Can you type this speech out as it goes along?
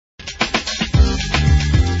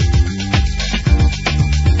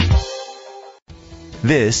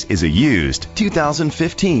This is a used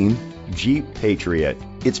 2015 Jeep Patriot.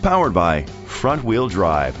 It's powered by front-wheel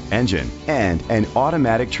drive engine and an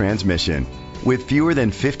automatic transmission. With fewer than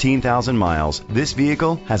 15,000 miles, this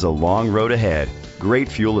vehicle has a long road ahead. Great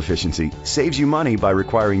fuel efficiency saves you money by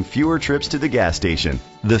requiring fewer trips to the gas station.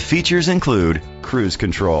 The features include cruise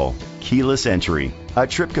control, keyless entry, a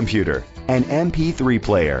trip computer, an MP3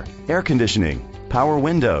 player, air conditioning, power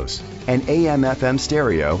windows, an AM/FM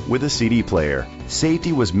stereo with a CD player.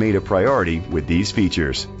 Safety was made a priority with these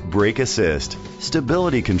features: brake assist,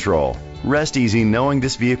 stability control. Rest easy knowing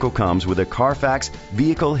this vehicle comes with a Carfax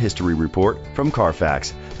Vehicle History Report from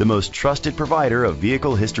Carfax, the most trusted provider of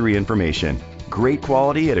vehicle history information. Great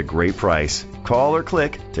quality at a great price. Call or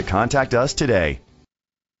click to contact us today.